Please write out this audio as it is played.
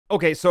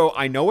Okay, so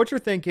I know what you're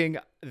thinking.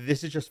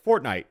 This is just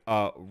Fortnite.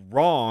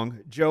 Wrong.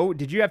 Joe,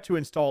 did you have to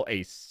install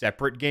a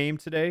separate game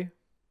today?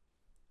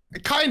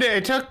 Kinda.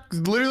 It took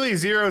literally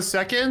 0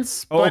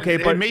 seconds, Oh, but okay,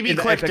 it but made me in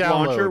the click Epic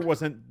Launcher, download.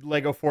 wasn't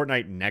Lego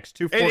Fortnite next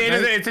to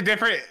Fortnite?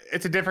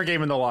 It's a different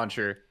game in the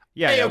launcher.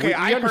 Yeah, Hey, yeah, okay, we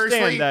I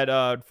personally understand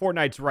that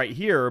Fortnite's right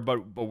here, but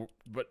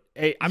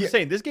hey, I'm yeah,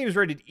 saying this game is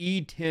rated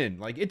E10.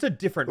 Like, it's a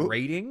different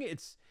rating.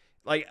 It's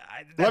like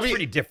let that's me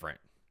pretty different.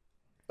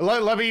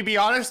 let me be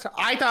honest.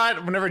 I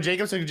thought whenever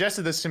Jacob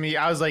suggested this to me,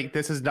 I was like,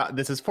 this is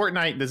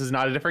Fortnite. This is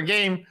not a different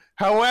game.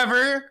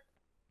 However,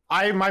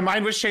 my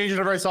mind was changed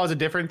whenever I saw it as a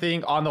different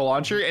thing on the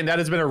launcher, and that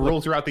has been a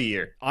rule throughout the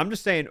year. I'm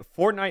just saying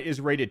Fortnite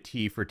is rated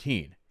T for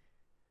teen.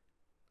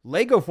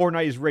 Lego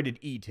Fortnite is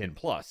rated E10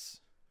 plus.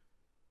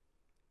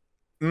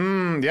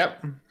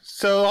 Yep.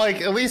 So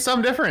like at least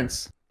some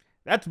difference.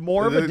 That's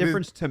more of a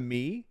difference to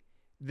me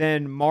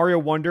than Mario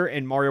Wonder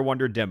and Mario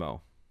Wonder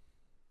Demo.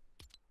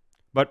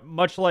 But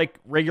much like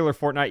regular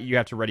Fortnite, you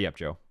have to ready up,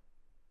 Joe.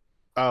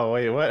 Oh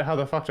wait, what? How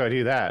the fuck do I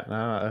do that?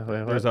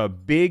 Wait, There's a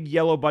big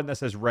yellow button that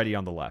says ready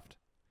on the left.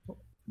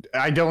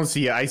 I don't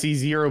see it. I see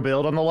 0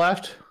 build on the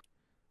left.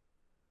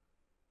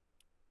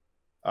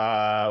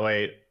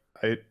 Wait.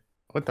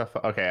 What the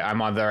fuck? Okay,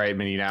 I'm on the right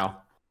menu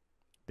now.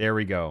 There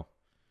we go.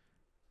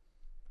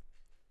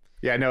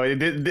 Yeah, no,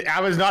 I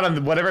was not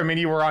on whatever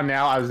menu we're on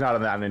now. I was not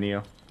on that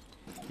menu.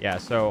 Yeah,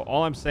 so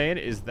all I'm saying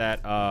is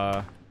that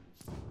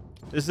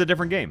this is a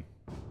different game.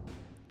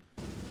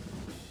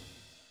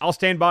 I'll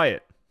stand by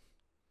it.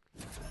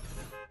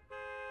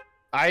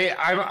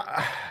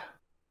 I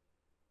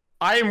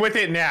am with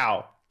it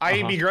now. I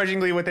am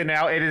begrudgingly with it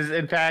now. It is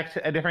in fact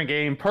a different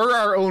game per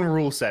our own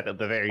rule set at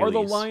the very least. Are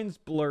the lines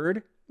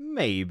blurred?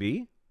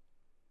 Maybe.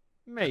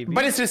 Maybe.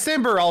 But it's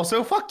December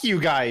also. Fuck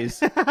you guys.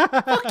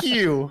 Fuck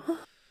you.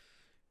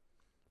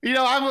 You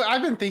know,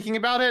 I've been thinking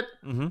about it.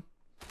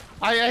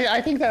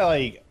 I think that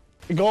like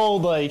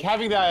Gold, like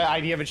having that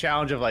idea of a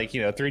challenge of like,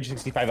 you know,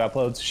 365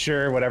 uploads,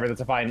 sure, whatever,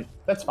 that's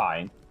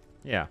fine.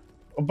 Yeah.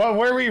 But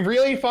where we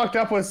really fucked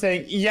up was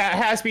saying, yeah,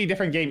 it has to be a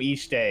different game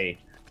each day.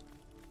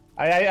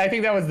 I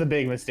think that was the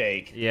big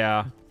mistake.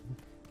 Yeah.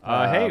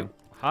 Hey,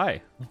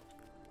 hi.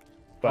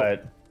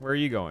 But where are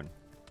you going?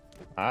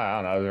 I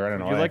don't know. I was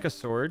running away. You like a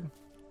sword?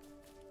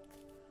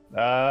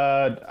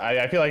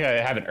 I feel like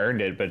I haven't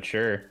earned it, but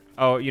sure.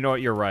 Oh, you know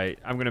what? You're right.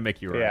 I'm gonna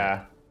make you earn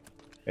it.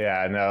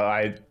 Yeah. No,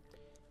 I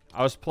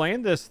was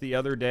playing this the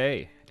other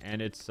day,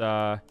 and it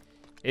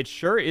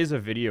sure is a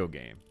video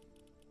game.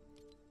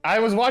 I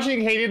was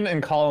watching Hayden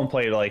and Colin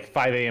play like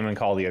 5 a.m. in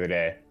Call the other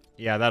day.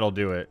 Yeah, that'll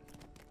do it.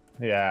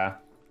 Yeah.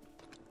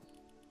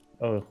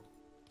 Oh,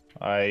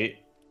 it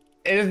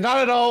is not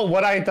at all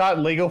what I thought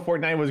Lego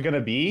Fortnite was gonna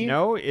be.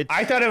 No,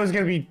 I thought it was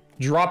gonna be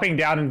dropping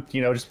down and,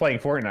 you know, just playing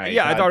Fortnite.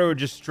 Yeah, I thought it would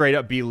just straight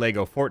up be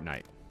Lego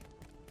Fortnite.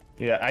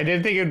 Yeah, I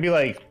didn't think it would be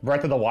like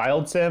Breath of the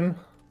Wild sim.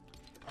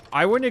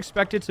 I wouldn't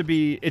expect it to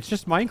be. It's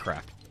just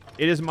Minecraft.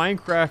 It is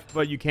Minecraft,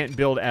 but you can't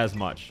build as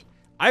much.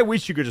 I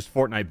wish you could just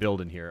Fortnite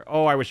build in here.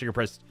 Oh, I wish you could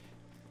press.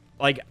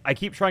 Like, I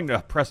keep trying to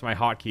press my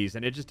hotkeys,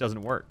 and it just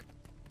doesn't work.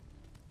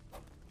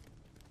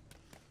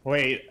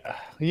 Wait,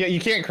 yeah, you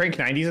can't crank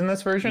 90s in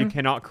this version? You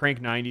cannot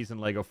crank 90s in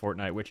Lego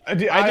Fortnite, which I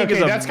okay, think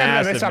is a that's kind of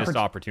a massive missed missed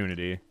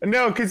opportunity.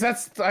 No, because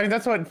that's what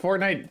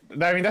Fortnite.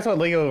 I mean, that's what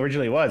Lego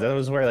originally was. That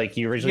was where like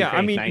you originally. Yeah,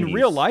 I mean, 90s. in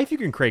real life, you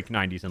can crank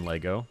 90s in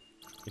Lego.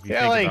 If you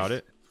think about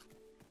it.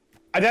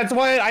 That's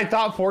why I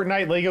thought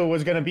Fortnite Lego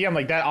was gonna be. I'm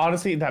like, that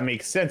honestly, that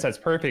makes sense. That's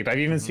perfect. I've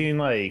even seen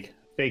like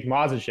fake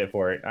mods and shit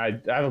for it.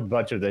 I have a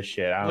bunch of this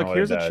shit. I don't know what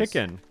here's it does. a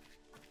chicken.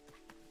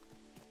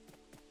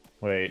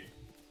 Wait.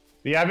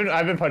 Yeah,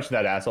 I've been punching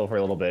that asshole for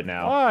a little bit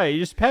now. Why? You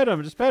just pet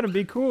him. Just pet him.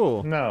 Be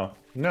cool. No.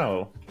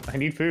 I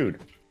need food.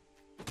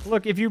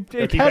 Look, if you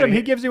pet him,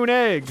 he gives you an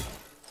egg.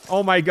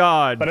 Oh my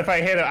god. But if I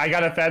hit it, I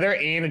got a feather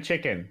and a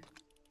chicken.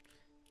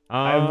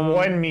 I have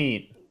 1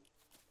 meat.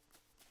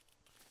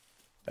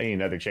 I need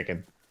another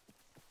chicken.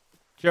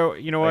 Joe,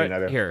 you know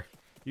what? Here.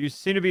 You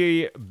seem to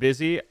be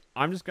busy.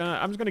 I'm just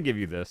gonna give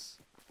you this.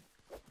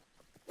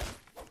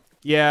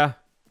 Yeah.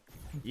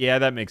 Yeah,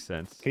 that makes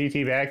sense. Can you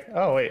teabag?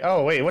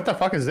 Oh wait, what the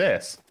fuck is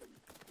this?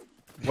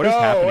 What is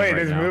happening right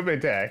there's now?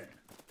 movement tag.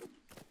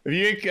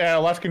 If you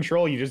left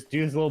control, you just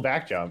do this little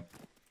back jump.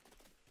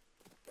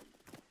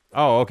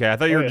 Oh, okay. I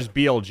thought you were just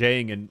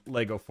BLJing in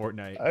Lego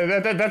Fortnite.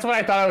 That's what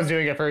I thought I was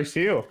doing at first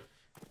too.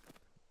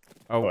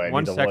 Oh,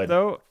 one sec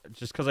though,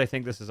 just because I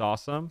think this is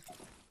awesome.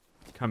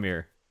 Come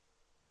here.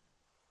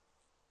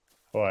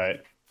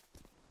 What?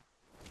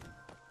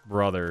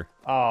 Brother.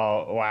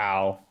 Oh,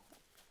 wow.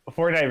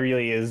 Fortnite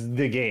really is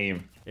the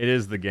game. It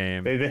is the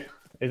game.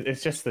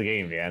 It's just the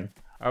game, man.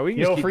 Oh, we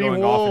can just keep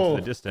going off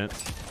into the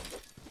distance.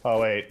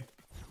 Oh, wait.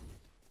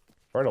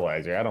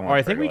 Fertilizer. I don't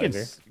want fertilizer. I think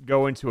we can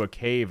go into a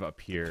cave up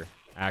here,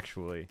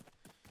 actually.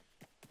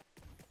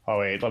 Oh,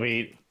 wait. Let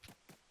me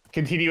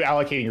continue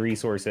allocating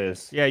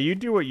resources. Yeah, you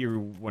do what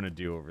you want to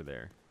do over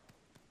there.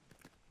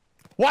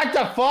 What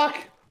the fuck?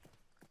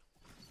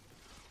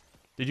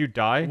 Did you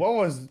die? What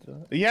was...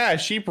 Yeah, a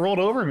sheep rolled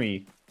over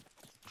me.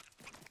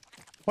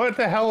 What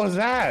the hell was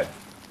that?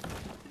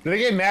 Do they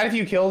get mad if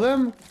you kill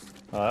them?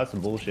 Oh, that's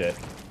some bullshit.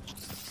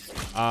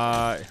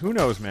 Who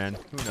knows, man?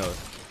 Who knows?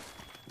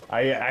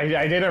 I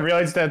didn't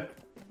realize that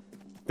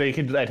they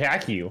could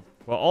attack you.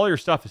 Well, all your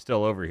stuff is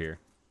still over here.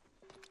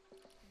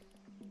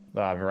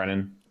 Oh, I'm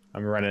running.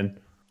 I'm running.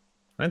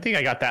 I don't think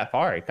I got that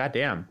far. God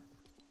damn.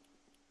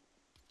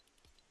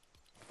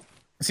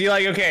 See,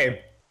 like,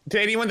 okay,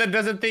 to anyone that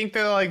doesn't think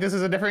that like this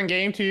is a different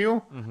game to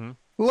you,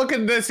 look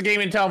at this game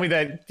and tell me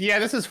that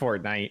this is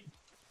Fortnite.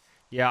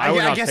 Yeah, I would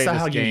not guess say the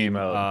this huggy game.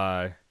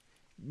 mode.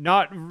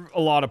 Not a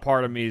lot of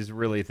part of me is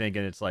really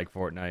thinking it's like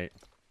Fortnite.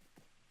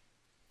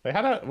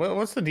 Wait,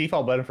 what's the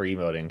default button for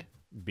emoting?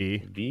 B.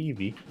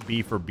 B.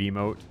 B for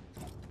B-mote.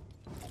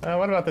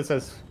 What about this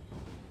says?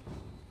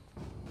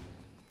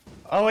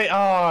 Oh wait,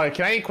 oh,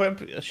 can I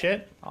equip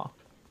shit?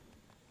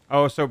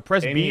 Oh, so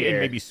press In B here. and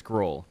maybe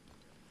scroll.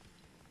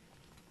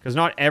 Because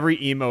not every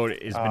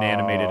emote has been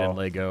animated in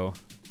Lego.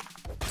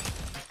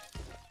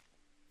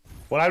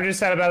 What I've just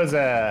said about is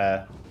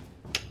I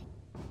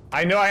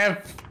know I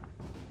have.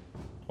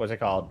 What's it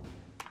called?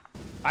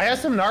 I have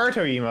some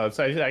Naruto emotes.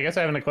 I guess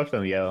I haven't equipped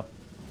them yet.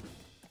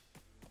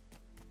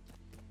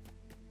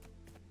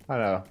 I don't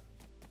know.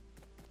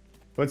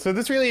 But so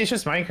this really is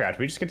just Minecraft.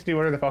 We just get to do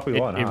whatever the fuck we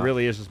want. It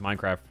really is just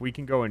Minecraft. We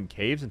can go in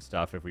caves and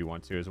stuff if we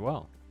want to as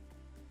well.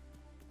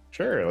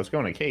 Sure, let's go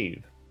in a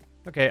cave.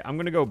 Okay, I'm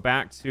gonna go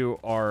back to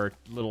our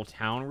little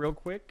town real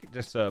quick.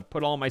 Just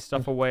put all my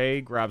stuff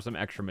away, grab some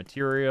extra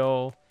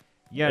material.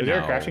 Yeah, Is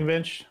there a crafting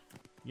bench?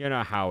 You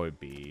know how it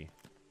be.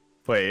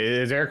 Wait,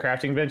 is there a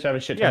crafting bench? I have a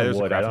shit ton of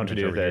wood. I don't know what to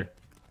do with it.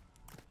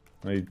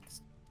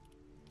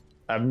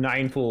 I have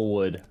 9 full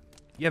wood.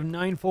 You have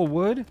 9 full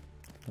wood?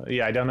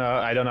 Yeah, I don't know.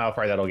 I don't know how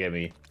far that'll get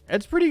me.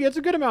 It's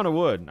a good amount of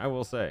wood, I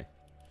will say.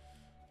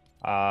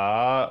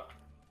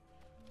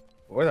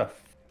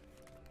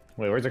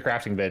 Where's the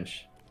crafting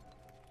bench?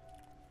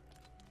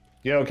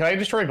 Yo, can I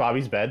destroy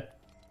Bobby's bed?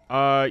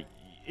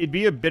 It'd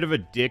be a bit of a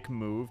dick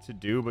move to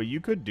do, but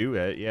you could do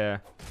it, yeah.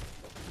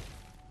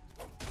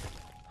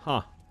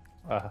 Huh.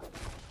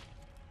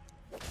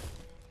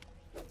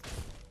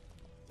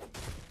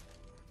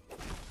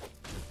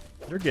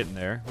 You're getting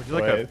there. Would you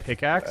like a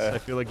pickaxe? I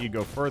feel like you'd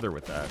go further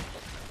with that.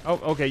 Oh,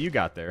 okay, you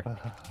got there.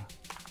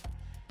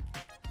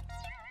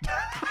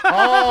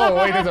 Oh,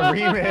 wait, there's a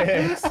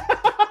remix.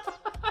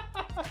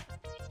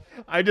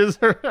 I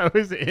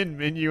was in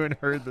menu and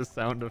heard the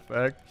sound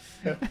effect.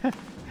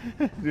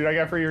 Dude, I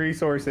got free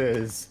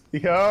resources.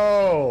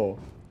 Yo!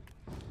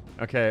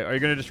 Okay, are you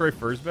gonna destroy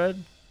Fur's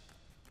bed?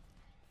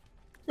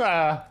 You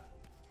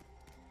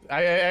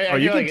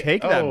can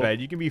take that bed.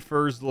 You can be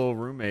Fur's little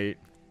roommate.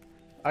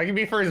 I can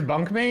be Fur's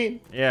bunkmate?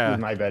 Yeah. This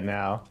is my bed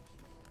now.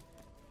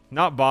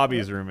 Not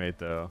Bobby's roommate,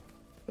 though.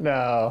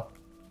 No.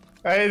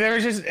 There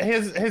was just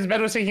his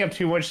bed was taking up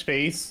too much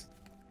space.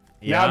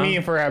 Yeah. Now me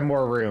and Fur have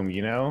more room,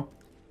 you know?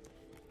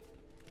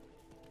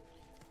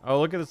 Oh,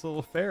 look at this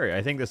little fairy.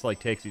 I think this like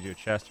takes you to a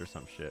chest or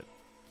some shit.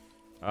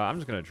 I'm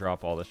just gonna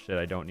drop all this shit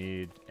I don't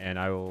need, and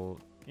I will,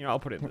 I'll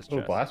put it in this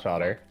chest. Blast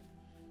powder.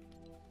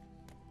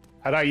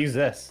 How do I use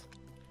this?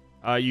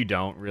 You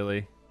don't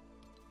really.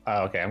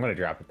 Oh, okay. I'm gonna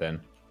drop it then.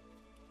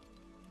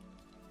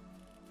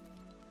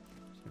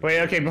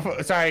 Wait,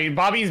 okay. Sorry,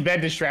 Bobby's bed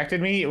distracted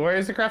me. Where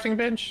is the crafting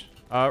bench?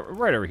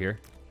 Right over here.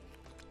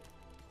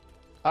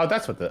 Oh,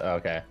 that's what the.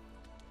 Okay.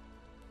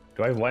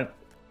 Do I want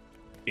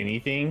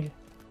anything?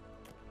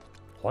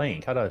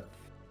 Plank. How to?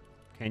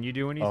 Can you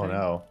do anything? Oh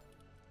no.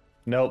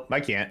 Nope, I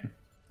can't.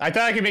 I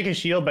thought I could make a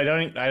shield, but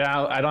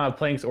I don't have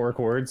planks or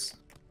cords.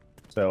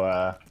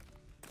 So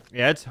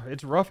yeah,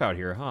 it's rough out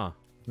here, huh?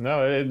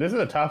 No, this is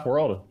a tough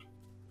world.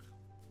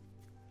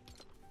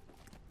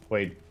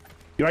 Wait,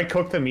 do I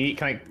cook the meat?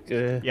 Can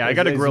I? Yeah, I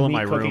got a grill in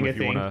my room if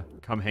you want to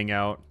come hang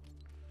out.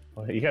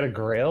 You got a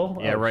grill?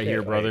 Yeah, right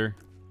here, brother.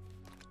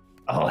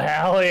 Oh,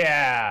 hell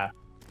yeah!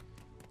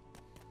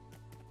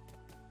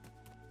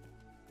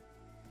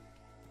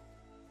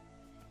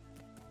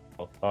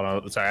 Oh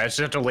no, sorry, I just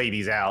have to lay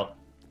these out.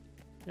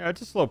 Yeah,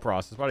 it's a slow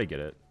process, but I get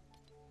it.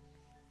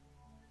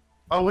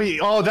 Oh wait,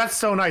 oh that's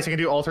so nice. I can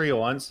do all 3 at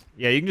once.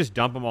 Yeah, you can just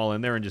dump them all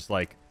in there and just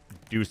like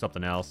do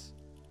something else.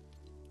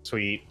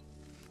 Sweet.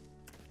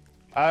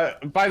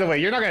 By the way,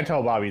 you're not gonna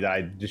tell Bobby that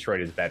I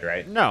destroyed his bed,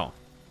 right? No.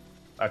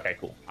 Okay,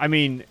 cool. I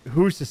mean,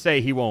 who's to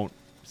say he won't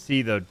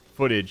see the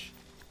footage,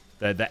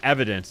 the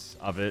evidence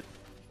of it?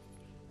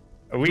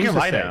 We can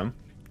lie to him.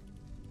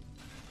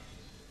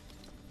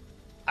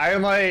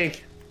 I'm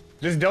like,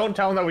 just don't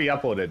tell him that we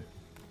uploaded.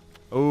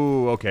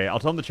 Oh, okay. I'll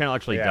tell him the channel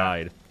actually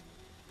died.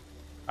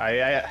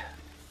 I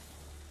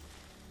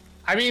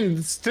mean,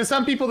 to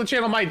some people, the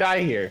channel might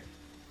die here.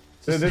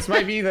 So this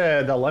might be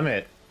the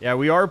limit. Yeah,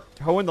 we are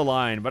towing the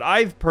line, but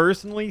I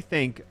personally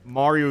think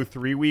Mario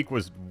 3 Week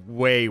was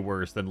way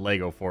worse than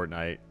Lego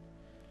Fortnite.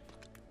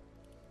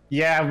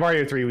 Yeah,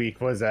 Mario 3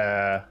 Week was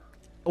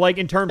like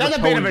in terms of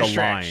towing the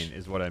stretch. Line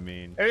is what I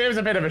mean. It was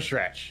a bit of a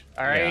stretch.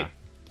 All right.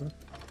 Yeah.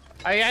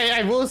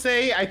 I will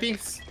say I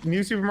think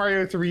New Super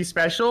Mario 3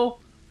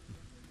 Special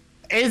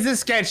is the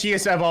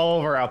sketchiest of all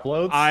of our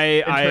uploads.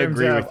 I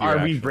agree with you.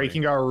 Are we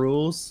breaking our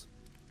rules?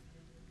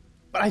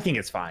 But I think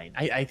it's fine.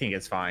 I think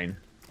it's fine.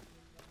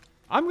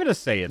 I'm gonna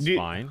say it's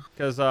fine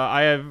because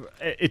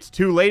it's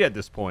too late at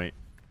this point.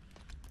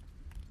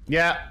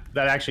 Yeah,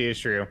 that actually is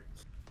true.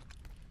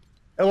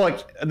 And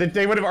look,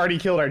 they would have already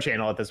killed our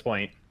channel at this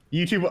point.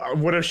 YouTube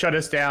would have shut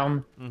us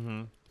down.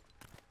 Mm-hmm.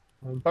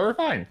 But we're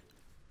fine.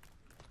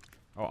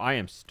 Oh, I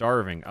am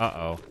starving.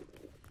 Uh-oh.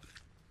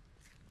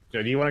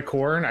 So do you want a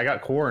corn? I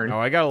got corn. Oh,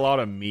 I got a lot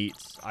of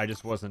meats. I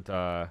just wasn't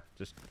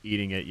just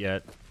eating it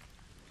yet.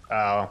 Oh.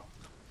 All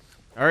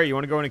right, you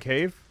want to go in a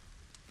cave?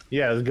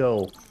 Yeah, let's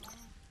go.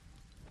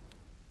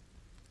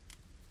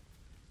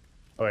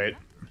 Oh, wait.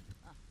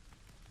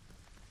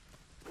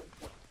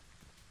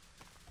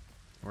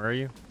 Where are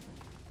you?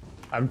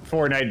 I'm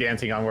Fortnite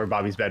dancing on where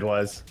Bobby's bed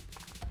was.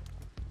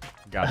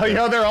 Gotcha. Oh,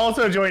 yo, they're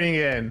also joining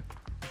in.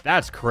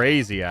 That's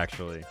crazy,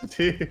 actually.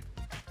 Does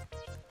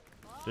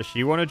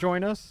she want to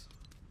join us?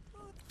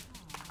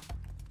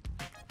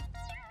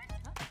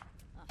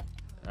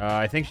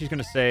 I think she's going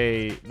to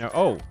say... No.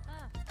 Oh.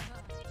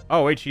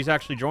 Oh, wait, she's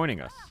actually joining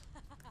us.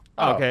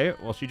 Oh. Okay,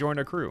 well, she joined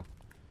our crew.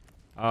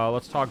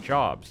 Let's talk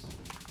jobs.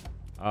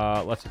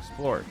 Let's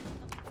explore.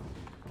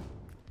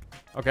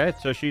 Okay,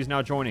 so she's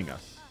now joining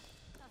us.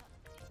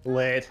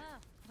 Lit.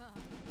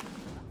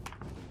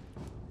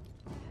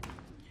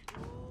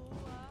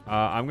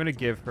 I'm going to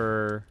give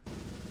her...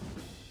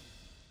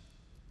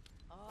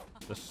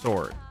 the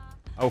sword.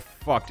 Oh,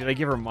 fuck. Did I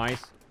give her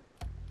mice?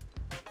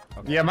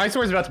 Okay. Yeah, my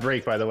sword's about to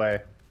break, by the way.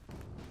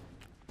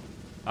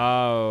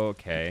 Oh,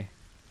 okay.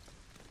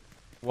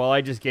 Well,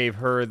 I just gave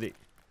her the...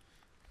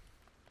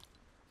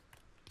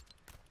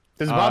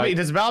 Does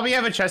Bobby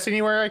have a chest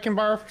anywhere I can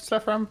borrow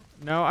stuff from?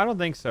 No, I don't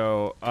think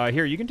so.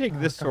 Here, you can take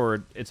this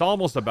sword. It's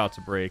almost about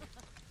to break.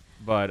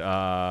 But,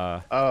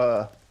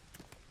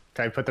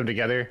 can I put them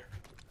together?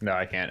 No,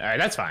 I can't. Alright,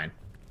 that's fine.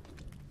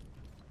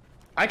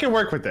 I can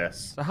work with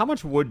this. So how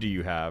much wood do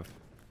you have?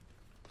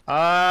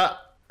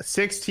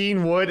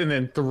 16 wood and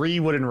then 3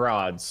 wooden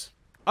rods.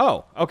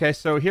 Oh, okay.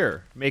 So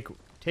here,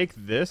 take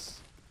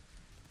this,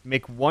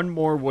 make 1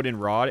 more wooden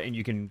rod, and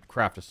you can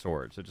craft a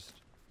sword. So just...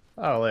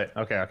 Oh, lit.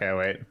 Okay,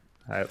 wait.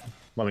 Alright,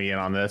 let me in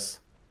on this.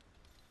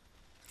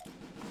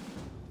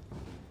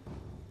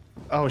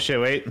 Oh, shit,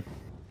 wait.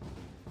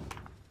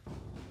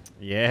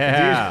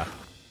 Yeah. Dude,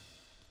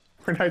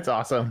 Fortnite's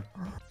awesome.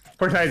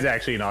 Fortnite's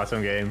actually an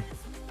awesome game.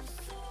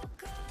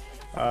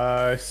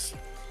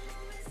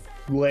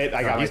 Lit,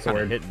 I got my he's kind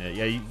of sword. hitting it.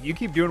 Yeah, you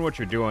keep doing what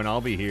you're doing.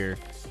 I'll be here.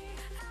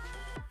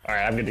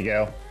 Alright, I'm good to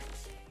go.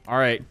 All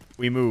right,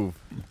 we move.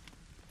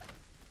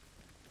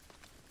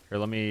 Here,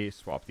 let me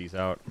swap these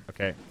out.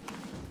 Okay.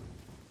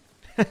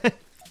 You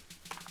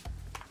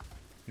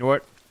know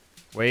what?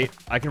 Wait,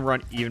 I can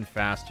run even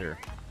faster.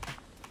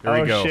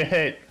 Here we go. Oh,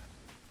 shit.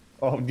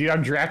 Oh, dude,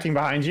 I'm drafting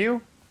behind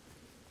you?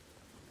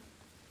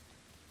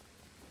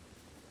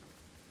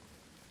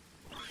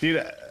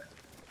 Dude,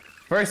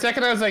 for a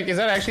second I was like, is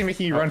that actually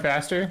making you run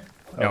faster?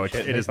 No, Oh, it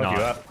shit, is they fucked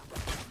you not. up.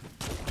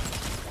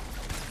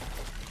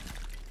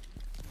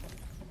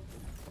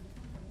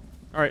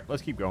 All right,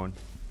 let's keep going.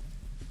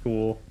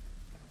 Cool.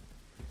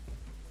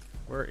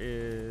 Where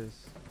is...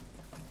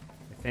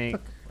 I think...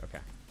 Okay.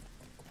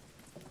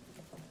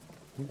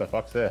 What the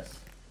fuck's this?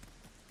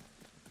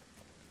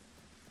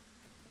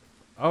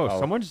 Oh, Oh.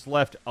 someone just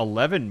left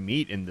 11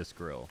 meat in this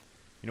grill.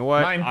 You know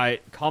what? Mine.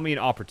 Call me an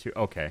opportunity.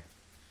 Okay.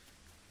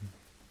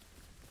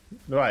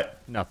 What?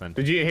 Nothing.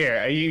 Did you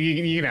hear?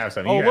 You can have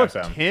some. You Oh, can look,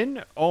 have some.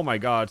 10? Oh, my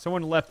God.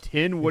 Someone left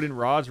 10 wooden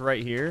rods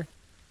right here.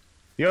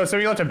 Yo,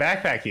 somebody left a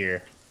backpack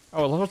here.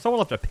 Oh, someone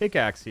left a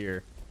pickaxe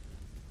here.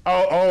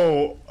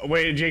 Oh,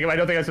 wait, Jacob, I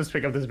don't think I'm supposed to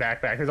pick up this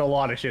backpack. There's a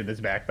lot of shit in this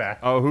backpack.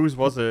 Oh, whose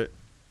was it?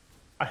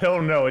 I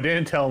don't know. It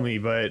didn't tell me,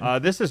 but...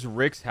 This is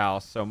Rick's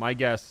house, so my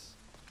guess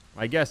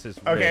is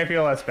Rick. Okay, I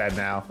feel less bad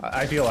now.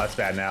 I feel less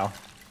bad now.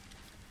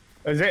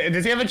 Does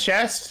he have a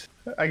chest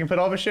I can put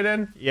all the shit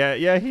in?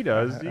 Yeah, he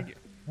does.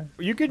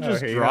 You could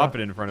just Okay, drop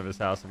it in front of his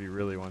house if he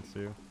really wants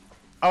to.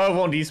 Oh, it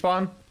won't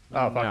despawn?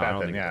 Oh, fuck No, I that don't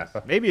then, think yeah. it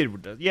does. Maybe it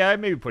would. Yeah,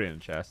 maybe put it in a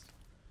chest.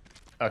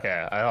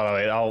 Okay, hold on,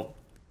 wait,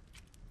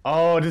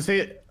 Oh, does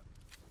he...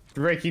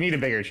 Rick, you need a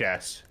bigger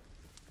chest.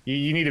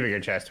 You need a bigger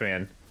chest,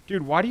 man.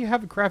 Dude, why do you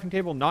have a crafting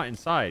table not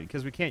inside?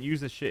 Because we can't use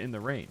this shit in the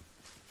rain.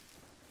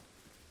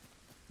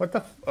 What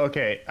the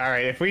Okay,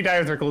 alright, if we die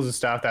with Rickles'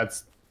 stuff,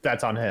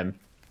 that's on him.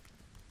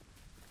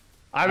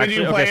 I'm a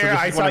new okay, so player, this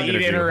I is saw what I'm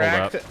Eden gonna do. Hold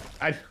interact.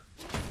 up.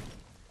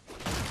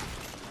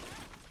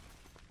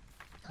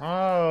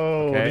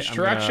 Oh, Okay,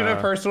 destruction of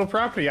personal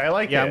property. I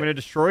like it. Yeah, I'm going to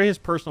destroy his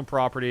personal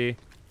property,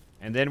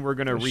 and then we're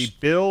going to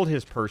rebuild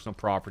his personal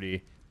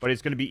property, but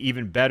it's going to be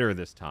even better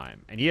this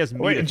time. And he has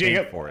meat to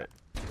Jacob, thank for it.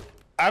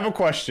 I have a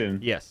question.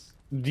 Yes.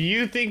 Do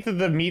you think that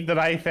the meat that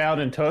I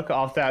found and took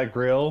off that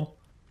grill,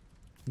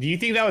 do you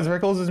think that was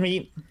Rickles'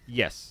 meat?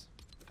 Yes.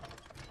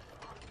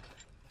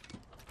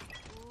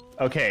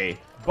 Okay,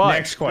 But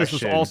next question.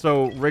 this was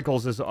also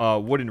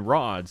Rickles' wooden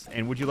rods,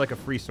 and would you like a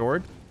free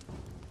sword?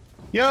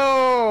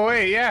 Yo,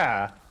 wait,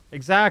 yeah.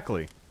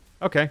 Exactly.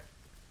 Okay.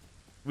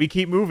 We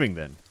keep moving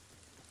then.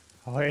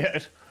 Oh, yeah.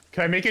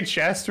 Can I make a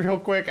chest real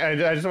quick? I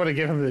just want to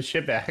give him the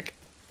shit back.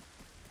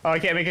 Oh, I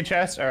can't make a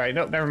chest? Alright,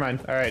 nope, never mind.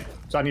 Alright,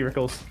 it's on you,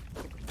 Rickles.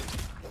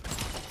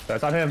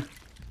 That's on him.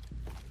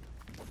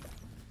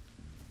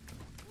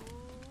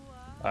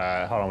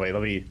 Hold on, wait,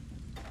 let me...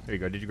 There you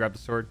go. Did you grab the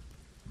sword?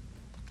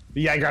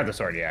 Yeah, I grabbed the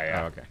sword,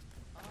 yeah. Oh, okay.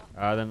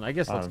 Then I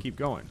guess let's keep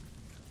going.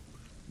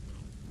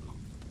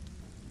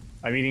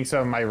 I'm eating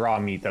some of my raw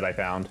meat that I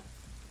found.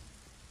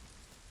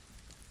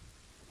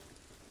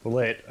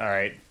 Lit,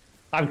 alright.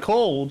 I'm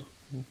cold.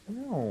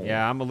 No.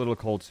 Yeah, I'm a little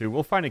cold too.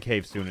 We'll find a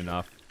cave soon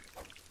enough.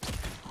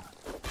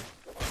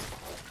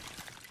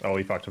 Oh,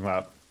 we fucked him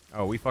up.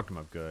 Oh, we fucked him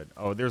up good.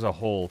 Oh, there's a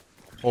whole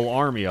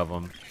army of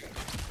them.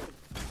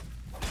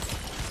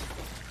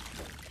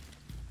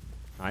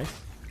 Nice.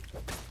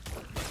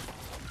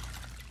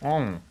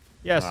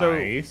 Yeah, so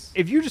nice.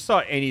 if you just saw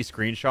any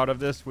screenshot of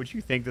this, would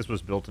you think this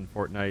was built in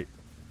Fortnite?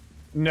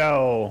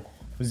 No.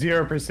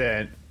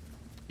 0%.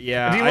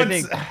 Yeah, Dude, I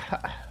think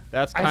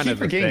that's kind of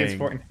the thing. It's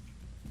Fortnite.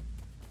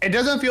 It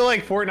doesn't feel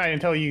like Fortnite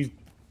until you...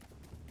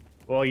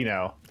 Well, you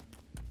know.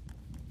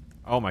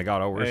 Oh my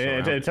god, oh, we're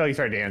surrounded. Until you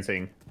start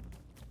dancing.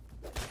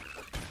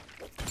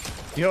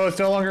 You know, it's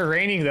no longer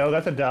raining, though.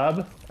 That's a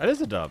dub. That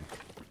is a dub.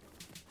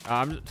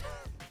 I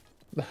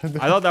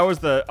thought that was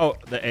the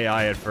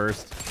AI at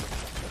first.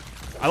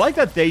 I like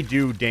that they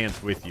do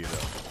dance with you,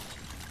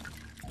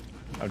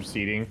 though. I'm just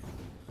eating.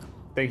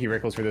 Thank you,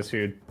 Rickles, for this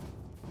food.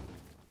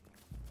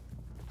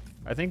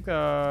 I think,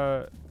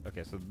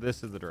 okay, so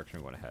this is the direction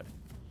we want to head.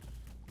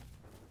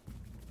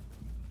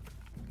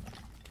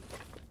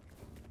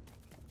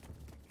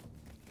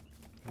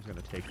 I'm just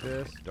going to take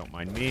this. Don't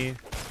mind me.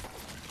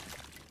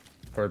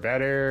 For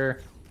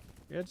better.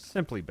 It's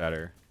simply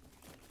better.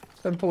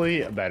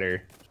 Simply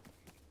better.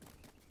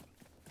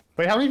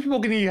 Wait, how many people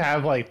can you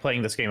have, like,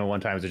 playing this game at one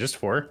time? Is it just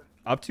 4?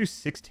 Up to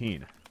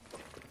 16.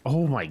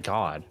 Oh my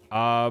god.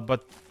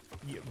 But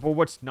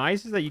what's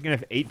nice is that you can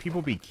have 8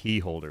 people be key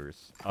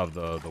holders of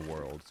the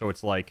world. So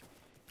it's like,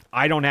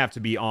 I don't have to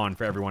be on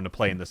for everyone to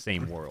play in the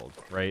same world,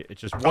 right?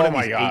 It's just one of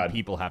these 8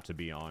 people have to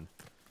be on.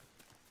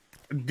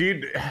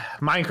 Dude,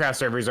 Minecraft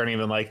servers aren't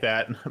even like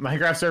that.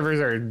 Minecraft servers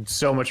are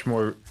so much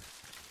more...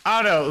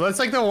 I don't know. That's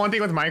like the one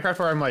thing with Minecraft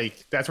where I'm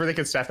like, that's where they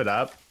could step it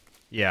up.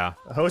 Yeah.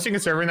 Hosting a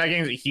server in that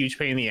game is a huge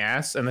pain in the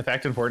ass, and the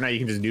fact in Fortnite you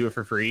can just do it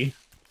for free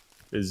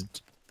is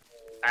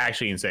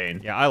actually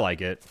insane. Yeah, I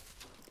like it.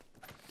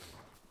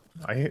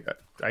 I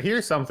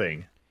hear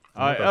something.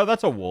 Oh,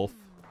 that's a wolf.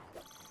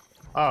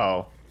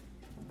 Oh.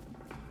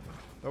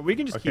 But we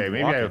can just keep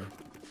maybe walking. I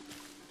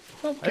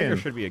think there can...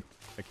 should be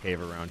a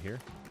cave around here.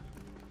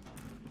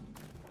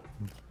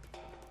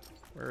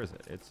 Where is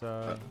it? It's,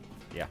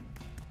 yeah.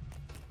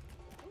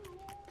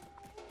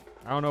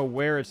 I don't know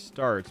where it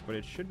starts, but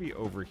it should be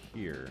over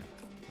here,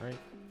 right?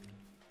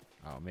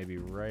 Oh, maybe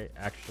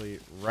actually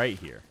right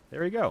here.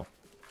 There we go.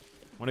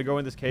 Want to go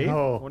in this cave?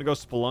 No. Want to go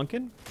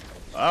spelunking?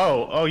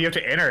 Oh, you have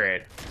to enter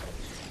it.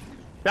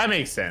 That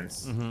makes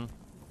sense. Mm-hmm.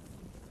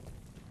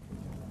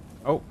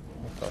 Oh.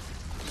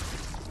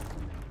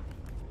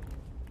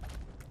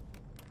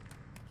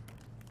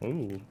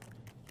 Ooh.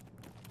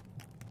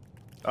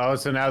 Oh,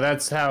 so now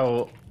that's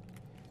how...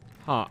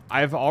 Huh.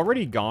 I've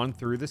already gone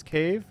through this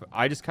cave.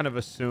 I just kind of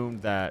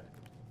assumed that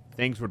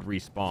things would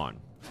respawn.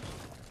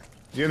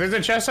 Yeah, there's a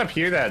chest up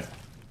here that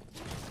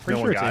Pretty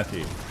no sure one it's got.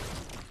 empty.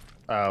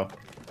 Oh.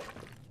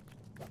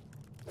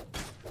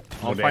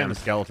 I'll Oh, find damn. the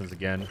skeletons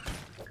again.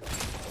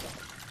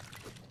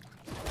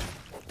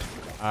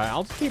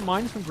 I'll just keep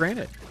mines from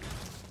granite.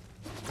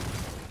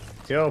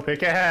 Yo,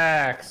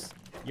 pickaxe.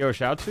 Yo,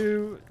 shout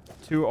to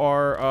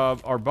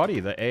our buddy,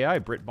 the AI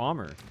Brit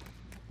Bomber.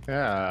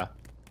 Yeah.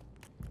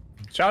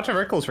 Shout out to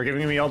Rickles for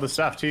giving me all this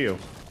stuff too.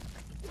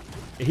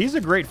 He's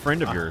a great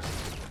friend of yours.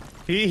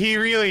 He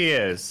really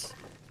is.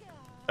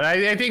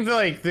 I think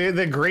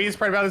the greatest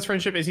part about this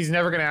friendship is he's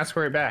never gonna ask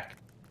for it back.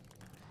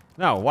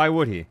 No, why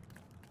would he?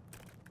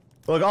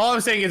 Look, all I'm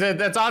saying is that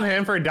that's on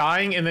him for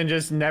dying and then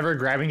just never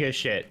grabbing his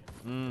shit.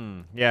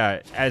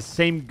 Yeah, as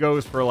same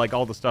goes for like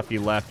all the stuff he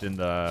left in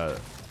the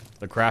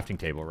crafting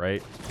table,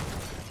 right?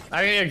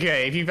 I mean,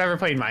 okay, if you've ever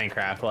played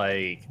Minecraft,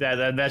 like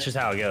that's just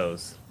how it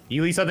goes.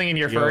 You leave something in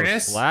your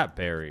furnace. Slap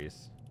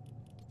berries.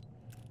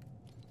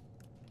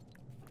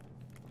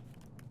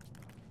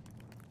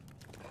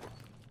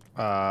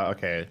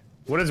 Okay.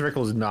 What does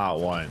Rickles not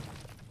want?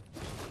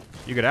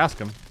 You could ask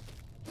him.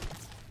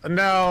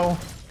 No,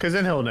 because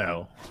then he'll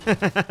know.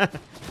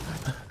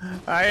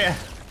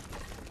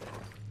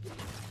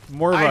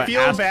 More of I a feel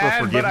ask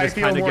bad, for but I forgiveness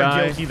feel kind of more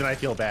guy. guilty than I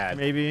feel bad.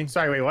 Maybe.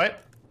 Sorry, wait,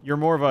 what? You're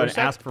more of an What's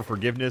that? ask for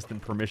forgiveness than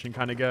permission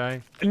kind of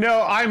guy.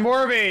 No, I'm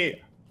more of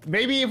a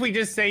maybe if we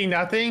just say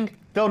nothing,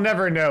 they'll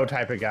never know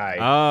type of guy.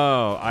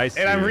 Oh, I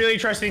see. And I'm really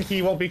trusting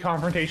he won't be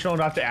confrontational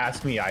enough to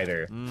ask me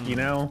either. You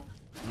know?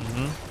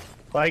 Mm-hmm.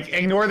 Like,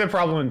 ignore the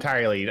problem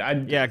entirely.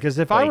 Yeah, because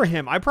if I were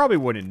him, I probably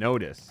wouldn't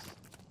notice.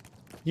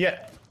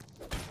 Yeah.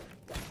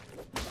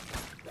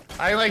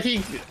 Okay,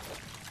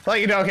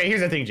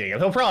 here's the thing, Jacob.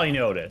 He'll probably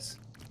notice.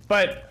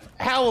 But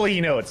how will he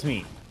know it's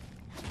me?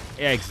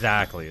 Yeah,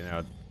 exactly. You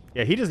know,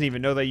 yeah, he doesn't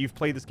even know that you've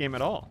played this game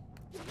at all.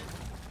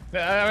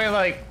 I mean,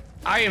 like,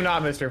 I am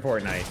not Mr.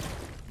 Fortnite.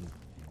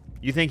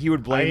 You think he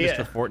would blame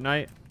Mr.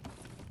 Fortnite?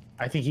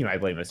 I think he might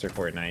blame Mr.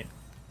 Fortnite.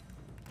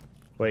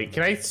 Wait,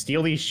 can I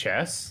steal these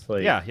chests?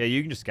 Like, yeah,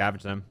 you can just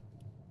scavenge them.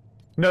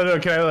 No,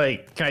 can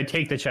I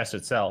take the chest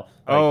itself?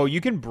 Like, oh,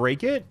 you can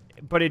break it,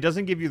 but it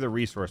doesn't give you the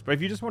resource. But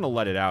if you just want to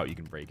let it out, you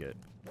can break it.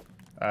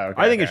 Okay,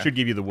 I think it should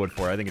give you the wood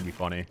for it. I think it'd be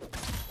funny.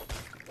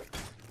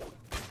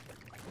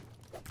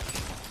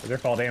 Is there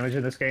fall damage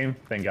in this game?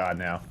 Thank God,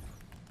 now.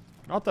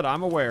 Not that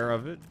I'm aware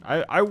of it.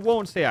 I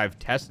won't say I've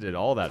tested it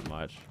all that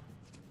much.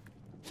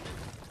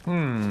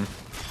 Hmm.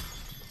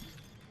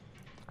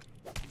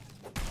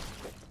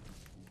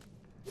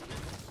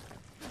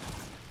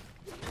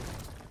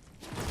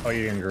 Oh,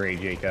 you're doing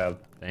great, Jacob.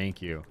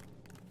 Thank you.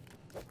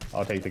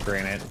 I'll take the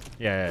granite.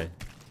 Yeah.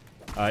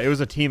 It was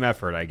a team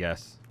effort, I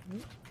guess.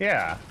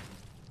 Yeah.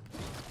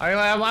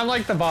 I'm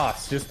like the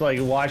boss, just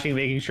like watching,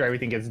 making sure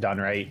everything gets done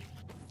right.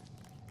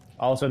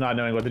 Also not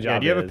knowing what the job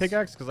is. Do you have a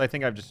pickaxe? Because I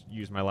think I've just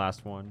used my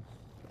last one.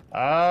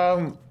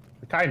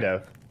 Kind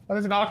of. Oh,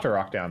 there's an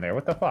Octorok down there.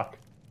 What the fuck?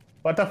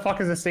 What the fuck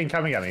is this thing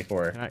coming at me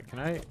for? Can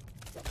I?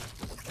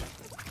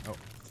 Oh.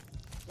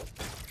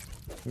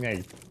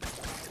 Yeah.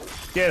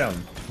 Get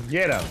him.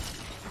 Get him.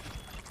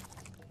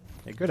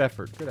 Hey, good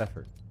effort. Good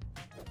effort.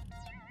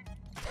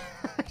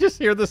 I just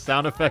hear the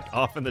sound effect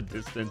off in the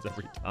distance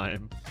every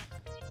time.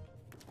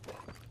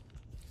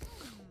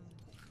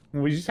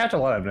 We just have to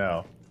let him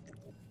know.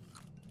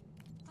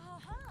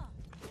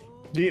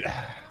 Dude,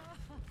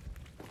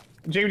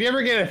 Jake, do you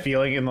ever get a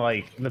feeling in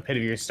like the pit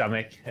of your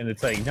stomach, and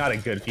it's like not a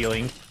good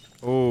feeling?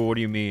 Oh, what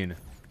do you mean?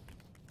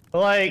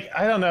 Like,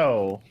 I don't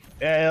know.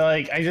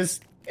 Like, I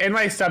just in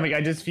my stomach,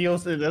 I just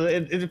feel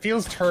it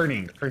feels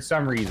turning for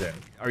some reason.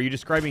 Are you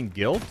describing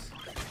guilt?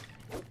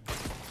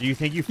 Do you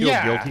think you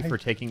feel guilty for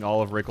taking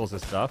all of Rickles'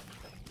 stuff?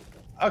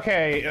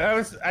 Okay,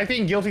 I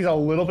think guilty's a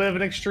little bit of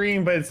an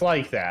extreme, but it's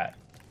like that.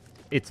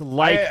 It's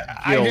like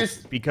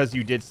guilt because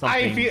you did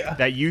something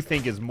that you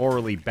think is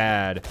morally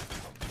bad,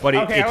 but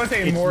I would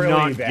say morally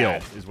not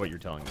bad. Guilt, is what you're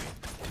telling me.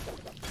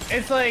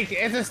 It's like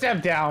it's a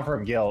step down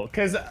from guilt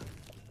because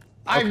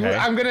I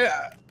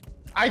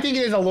think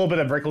it is a little bit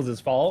of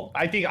Rickles' fault.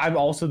 I think I'm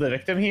also the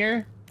victim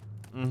here.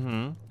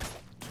 Mm-hmm.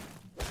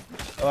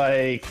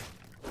 Like,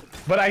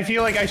 but I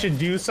feel like I should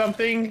do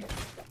something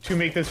to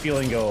make this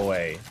feeling go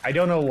away. I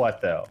don't know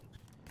what though.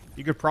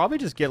 You could probably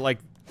just get like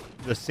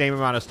the same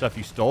amount of stuff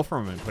you stole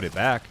from him and put it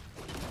back.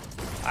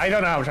 I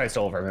don't know how much I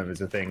stole from him is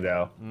the thing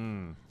though.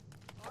 Mm.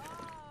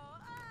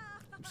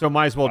 So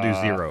might as well do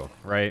 0,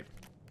 right?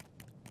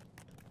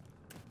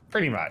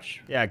 Pretty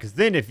much. Yeah, because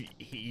then if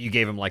you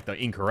gave him like the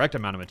incorrect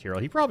amount of material,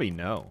 he'd probably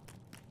know.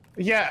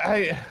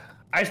 Yeah,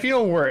 I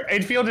feel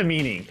I'd feel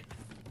demeaning.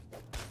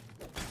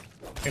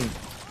 And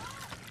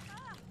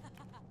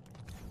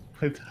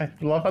I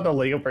love how the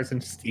Lego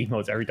person just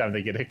emotes every time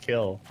they get a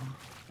kill.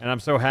 And I'm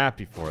so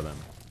happy for them.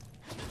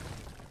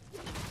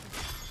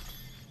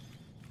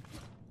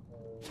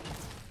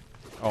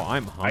 Oh,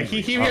 I'm hungry. I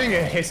keep hearing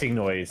a hissing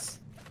noise.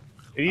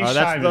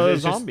 That's the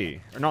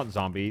zombie. Or not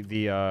zombie,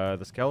 the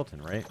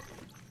skeleton, right?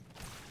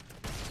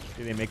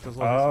 Do they make those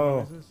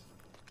little noises?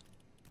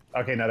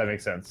 Okay, no, that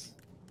makes sense.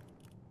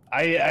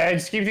 I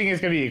just keep thinking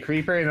it's gonna be a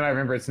creeper, and then I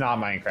remember it's not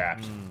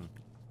Minecraft. Mm.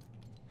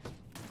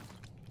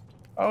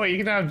 Oh wait,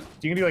 you can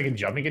do like a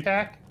jumping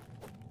attack?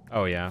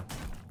 Oh yeah.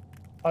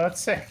 Oh,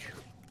 that's sick.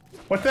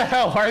 What the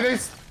hell are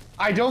this?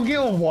 I don't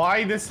get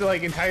why this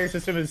like entire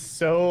system is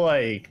so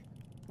like.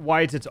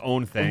 Why it's its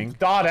own thing.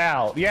 Thought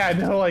out. Yeah,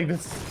 no, like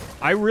this.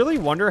 I really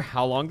wonder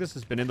how long this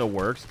has been in the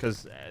works,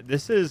 because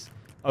this is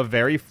a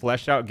very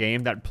fleshed out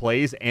game that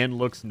plays and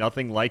looks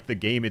nothing like the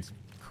game it's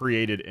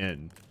created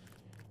in.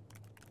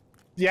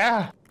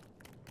 Yeah.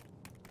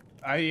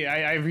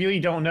 I really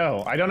don't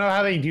know. I don't know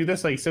how they do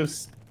this. Like, so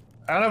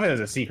I don't know if it was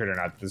a secret or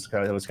not. This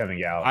was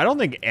coming out. I don't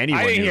think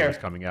anyone knew it was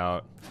coming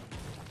out.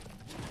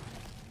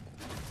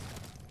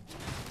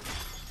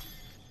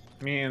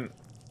 I mean,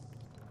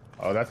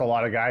 oh, that's a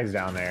lot of guys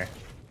down there.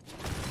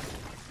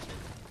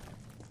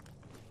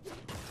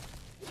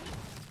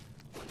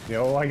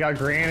 Yo, I got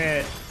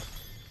granite.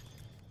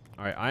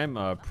 All right,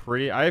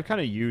 I've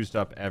kind of used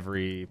up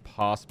every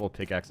possible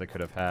pickaxe I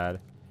could have had.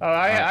 Oh,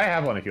 I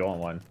have one if you want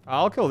one.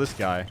 I'll kill this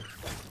guy.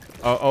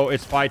 Oh,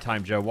 it's fight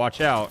time, Joe.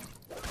 Watch out.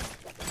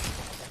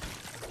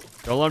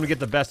 Don't let him get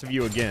the best of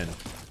you again.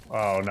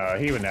 Oh, no,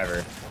 he would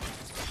never.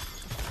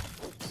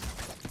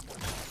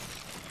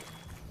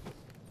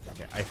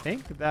 Okay, I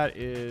think that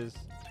is...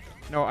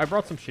 No, I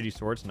brought some shitty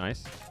swords.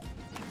 Nice.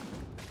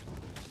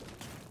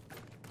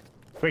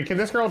 Wait, can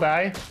this girl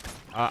die?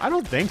 I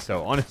don't think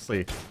so,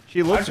 honestly.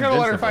 She looks I'm just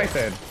gonna let her fight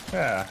then.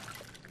 Yeah.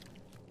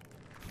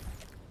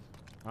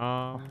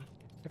 I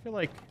feel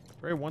like,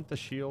 do I want the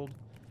shield?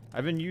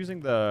 I've been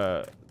using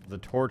the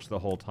torch the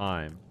whole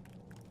time.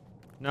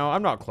 No,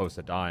 I'm not close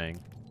to dying.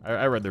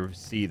 I'd rather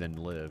see than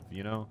live,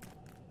 you know?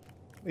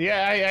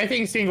 Yeah, I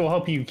think seeing will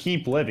help you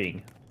keep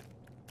living.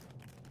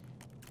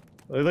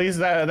 At least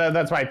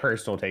that's my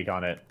personal take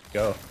on it.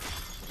 Go.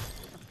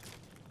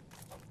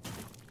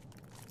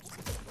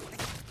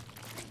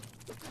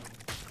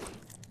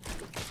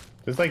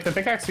 Does like the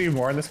pickaxe do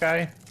more in this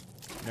guy?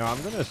 No,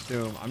 I'm gonna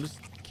assume I'm just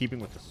keeping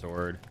with the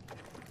sword.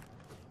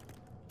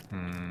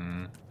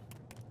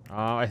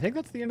 I think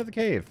that's the end of the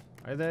cave.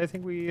 I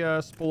think we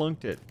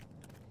spelunked it.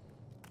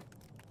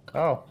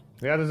 Oh,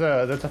 yeah,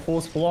 that's a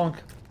full spelunk.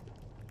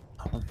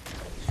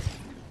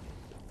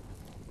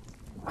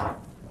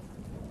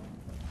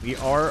 We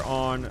are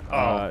on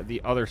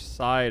the other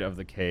side of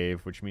the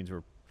cave, which means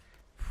we're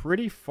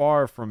pretty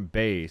far from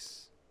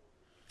base.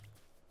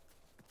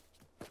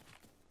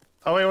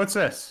 Oh wait, what's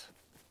this?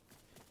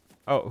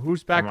 Oh,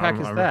 whose backpack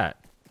is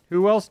that?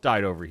 Who else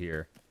died over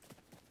here?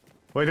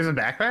 Wait, there's a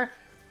backpack?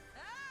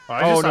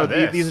 Oh, Oh no,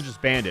 these are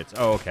just bandits.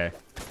 Oh, okay.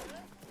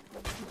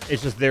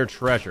 It's just their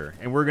treasure,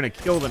 and we're gonna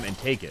kill them and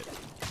take it.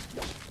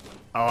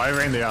 Oh, I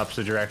ran the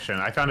opposite direction.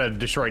 I found a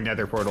destroyed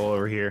nether portal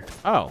over here.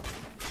 Oh.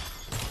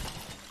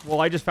 Well,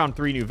 I just found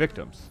 3 new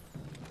victims.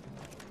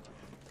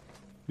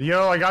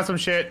 Yo, I got some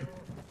shit.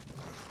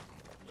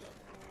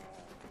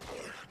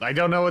 I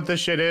don't know what this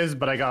shit is,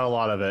 but I got a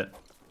lot of it.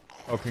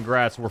 Oh,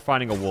 congrats. We're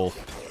finding a wolf.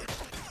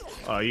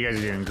 Oh, you guys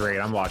are doing great.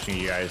 I'm watching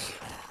you guys.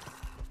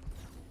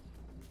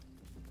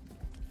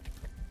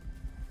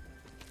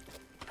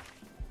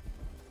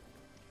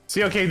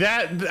 See, okay,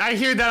 I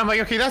hear that. I'm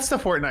like, okay, that's the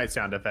Fortnite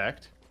sound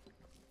effect.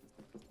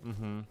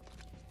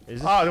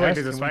 Is this Oh, wait, chest,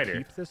 there's a can spider. we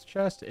keep this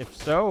chest? If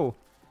so,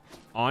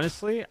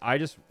 honestly,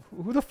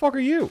 who the fuck are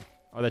you?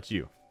 Oh, that's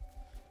you.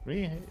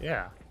 Me?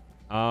 Yeah.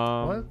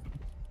 What?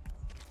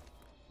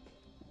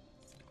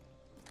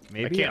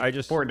 Maybe I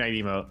just Fortnite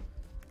emote.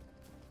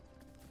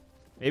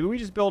 Maybe we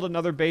just build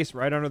another base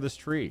right under this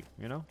tree,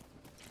 you know?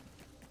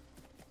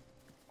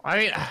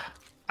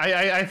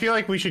 I feel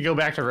like we should go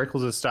back to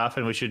Rickles' stuff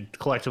and we should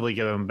collectively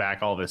give him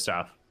back all of his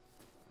stuff.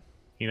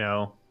 You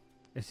know?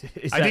 I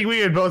think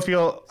we would both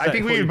feel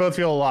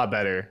a lot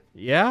better.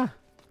 Yeah?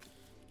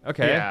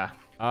 Okay. Yeah.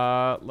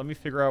 Let me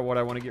figure out what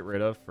I want to get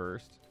rid of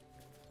first.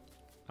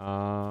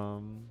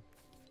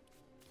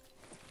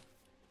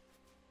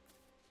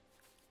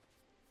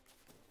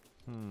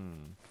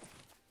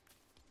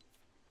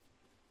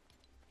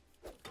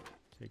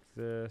 Take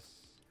this.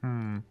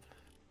 Man,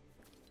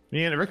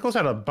 Rickles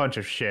had a bunch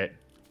of shit.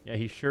 Yeah,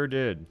 he sure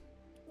did.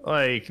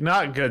 Like,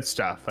 not good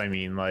stuff. I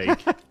mean, like...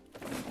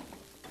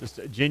 Just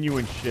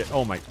genuine shit.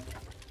 Oh my...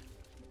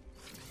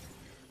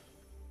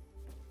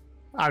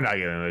 I'm not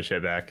getting this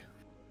shit back.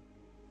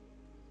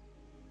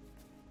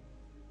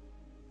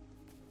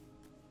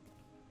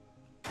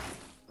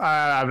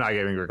 I'm not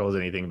giving Rickles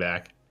anything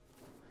back.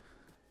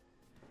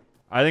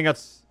 I think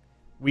that's...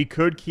 We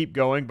could keep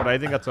going, but I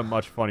think that's a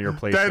much funnier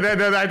place. I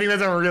think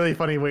that's a really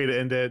funny way to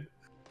end it.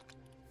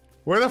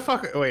 Where the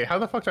fuck... Wait, how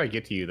the fuck do I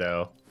get to you,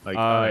 though? Like,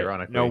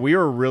 ironically. No, we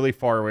were really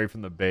far away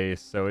from the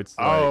base, so it's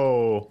like...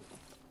 Oh.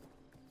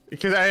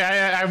 Because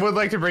I would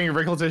like to bring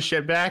Rickles'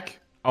 shit back.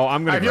 Oh,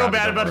 I'm gonna grab it,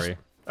 bad don't about worry.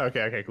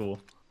 Okay, cool.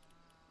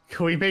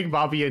 Can we make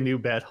Bobby a new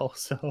bed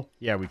also?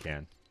 Yeah, we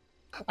can.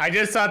 I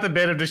just thought the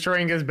bit of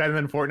destroying his bed and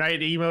then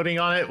Fortnite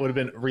emoting on it would have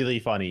been really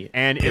funny.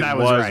 And it I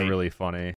was right. really funny.